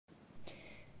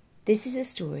This is a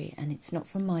story, and it's not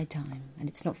from my time, and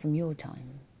it's not from your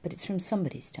time, but it's from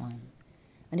somebody's time.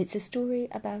 And it's a story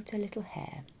about a little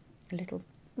hare, a little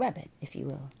rabbit, if you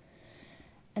will.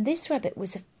 And this rabbit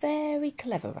was a very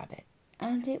clever rabbit,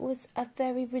 and it was a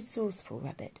very resourceful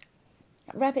rabbit.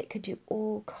 That rabbit could do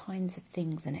all kinds of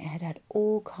things, and it had had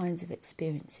all kinds of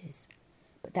experiences.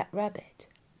 But that rabbit,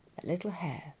 that little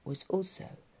hare, was also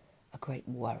a great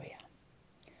worrier.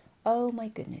 Oh my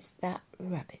goodness, that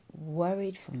rabbit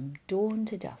worried from dawn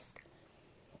to dusk.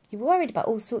 He worried about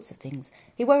all sorts of things.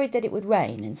 He worried that it would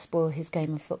rain and spoil his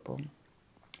game of football.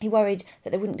 He worried that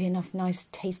there wouldn't be enough nice,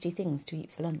 tasty things to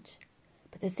eat for lunch.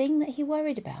 But the thing that he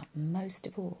worried about most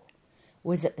of all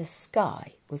was that the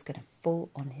sky was going to fall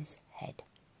on his head.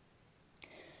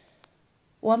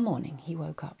 One morning he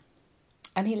woke up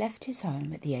and he left his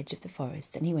home at the edge of the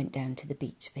forest and he went down to the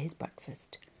beach for his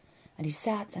breakfast. And he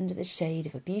sat under the shade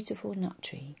of a beautiful nut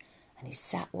tree and he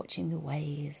sat watching the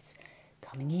waves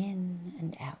coming in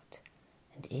and out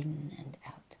and in and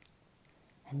out.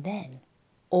 And then,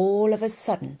 all of a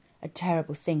sudden, a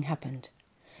terrible thing happened.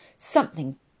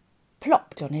 Something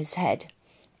plopped on his head.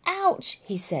 "Ouch,"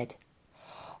 he said.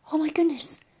 "Oh my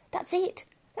goodness, that's it.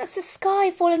 That's the sky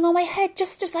falling on my head,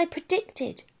 just as I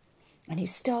predicted." And he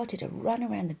started to run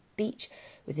around the beach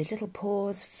with his little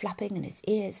paws flapping and his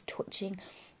ears twitching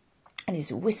and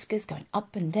his whiskers going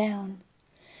up and down.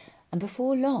 And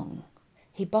before long,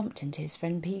 he bumped into his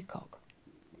friend Peacock.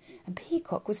 And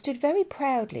Peacock was stood very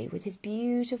proudly with his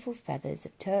beautiful feathers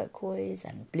of turquoise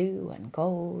and blue and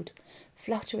gold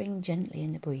fluttering gently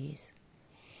in the breeze.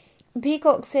 And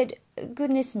Peacock said,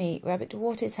 "Goodness me, Rabbit,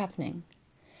 what is happening?"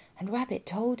 And Rabbit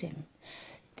told him,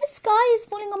 "The sky is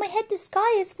falling on my head, the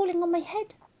sky is falling on my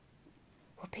head."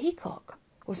 Well, Peacock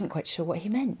wasn't quite sure what he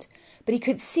meant, but he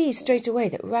could see straight away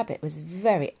that Rabbit was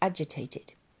very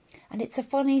agitated. And it's a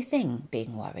funny thing,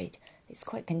 being worried. It's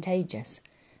quite contagious.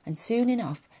 And soon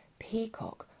enough,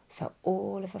 Peacock felt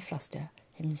all of a fluster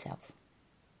himself.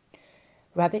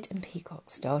 Rabbit and Peacock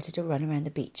started to run around the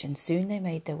beach, and soon they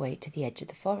made their way to the edge of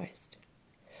the forest.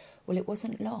 Well, it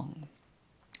wasn't long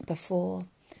before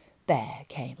Bear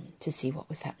came to see what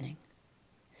was happening.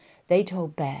 They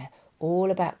told Bear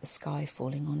all about the sky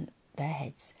falling on their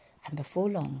heads, and before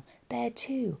long, Bear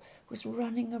too was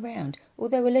running around,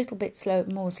 although a little bit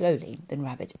more slowly than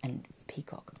Rabbit and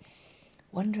Peacock,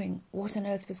 wondering what on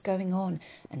earth was going on,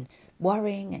 and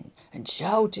worrying and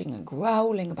shouting and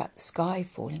growling about the sky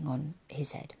falling on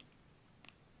his head.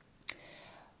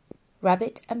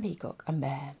 Rabbit and Peacock and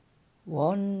Bear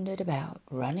wandered about,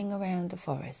 running around the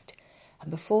forest, and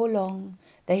before long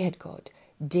they had got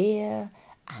deer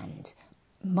and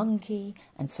monkey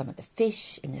and some of the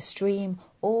fish in the stream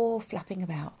all flapping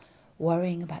about,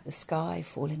 worrying about the sky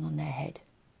falling on their head.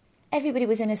 Everybody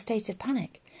was in a state of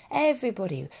panic.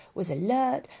 Everybody was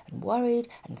alert and worried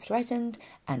and threatened,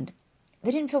 and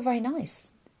they didn't feel very nice.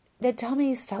 Their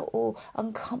tummies felt all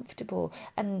uncomfortable,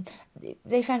 and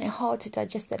they found it hard to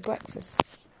digest their breakfast.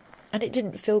 And it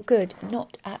didn't feel good,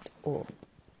 not at all.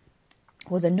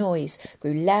 Well, the noise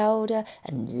grew louder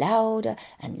and louder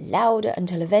and louder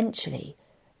until eventually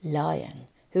Lion,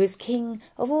 who was king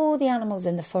of all the animals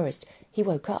in the forest, he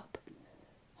woke up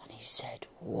and he said,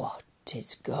 "What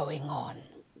is going on?"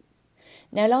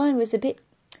 Now, Lion was a bit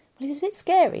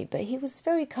scary, but he was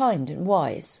very kind and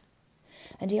wise.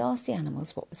 And he asked the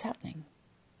animals what was happening.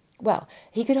 Well,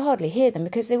 he could hardly hear them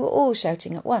because they were all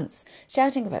shouting at once,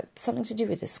 shouting about something to do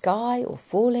with the sky or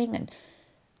falling, and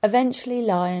eventually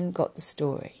Lion got the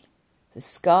story. The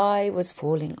sky was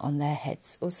falling on their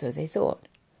heads, or so they thought.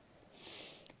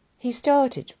 He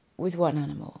started with one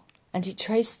animal, and he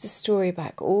traced the story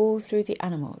back all through the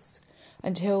animals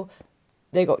until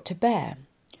they got to Bear.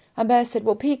 And Bear said,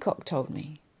 "Well, Peacock told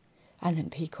me." And then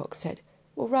Peacock said,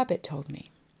 "Well, Rabbit told me."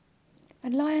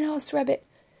 And Lion asked Rabbit,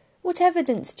 "What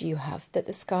evidence do you have that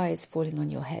the sky is falling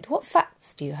on your head? What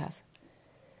facts do you have?"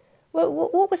 "Well,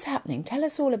 what was happening? Tell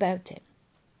us all about it."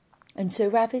 And so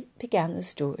Rabbit began the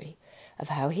story of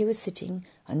how he was sitting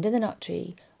under the nut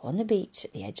tree on the beach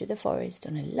at the edge of the forest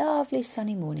on a lovely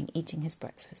sunny morning eating his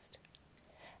breakfast.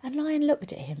 And Lion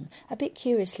looked at him a bit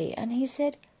curiously and he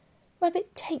said,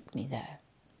 "Rabbit, take me there."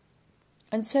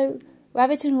 And so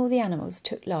Rabbit and all the animals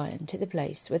took Lion to the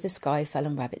place where the sky fell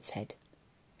on Rabbit's head.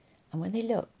 And when they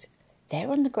looked, there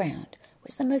on the ground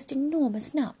was the most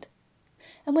enormous nut.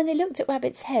 And when they looked at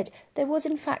Rabbit's head, there was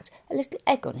in fact a little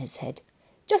egg on his head,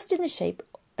 just in the shape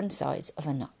and size of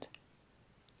a nut.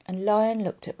 And Lion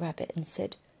looked at Rabbit and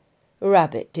said,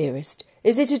 "Rabbit, dearest,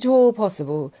 is it at all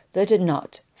possible that a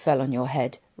nut fell on your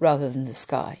head rather than the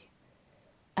sky?"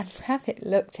 And Rabbit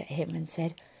looked at him and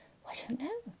said, "I don't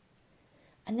know."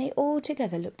 And they all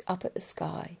together looked up at the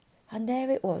sky, And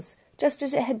there it was, just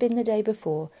as it had been the day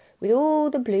before, with all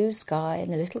the blue sky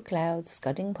and the little clouds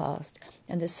scudding past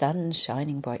and the sun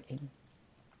shining brightly.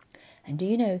 And do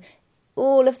you know,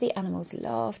 all of the animals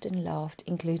laughed and laughed,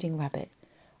 including Rabbit.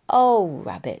 "Oh,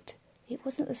 Rabbit, it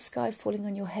wasn't the sky falling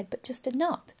on your head, but just a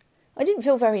nut. I didn't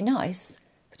feel very nice,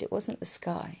 but it wasn't the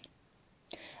sky."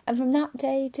 And from that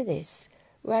day to this,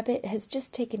 Rabbit has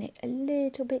just taken it a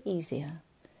little bit easier,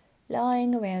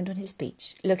 lying around on his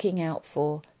beach, looking out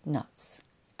for nuts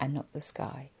and not the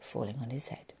sky falling on his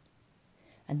head.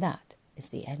 And that is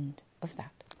the end of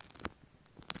that.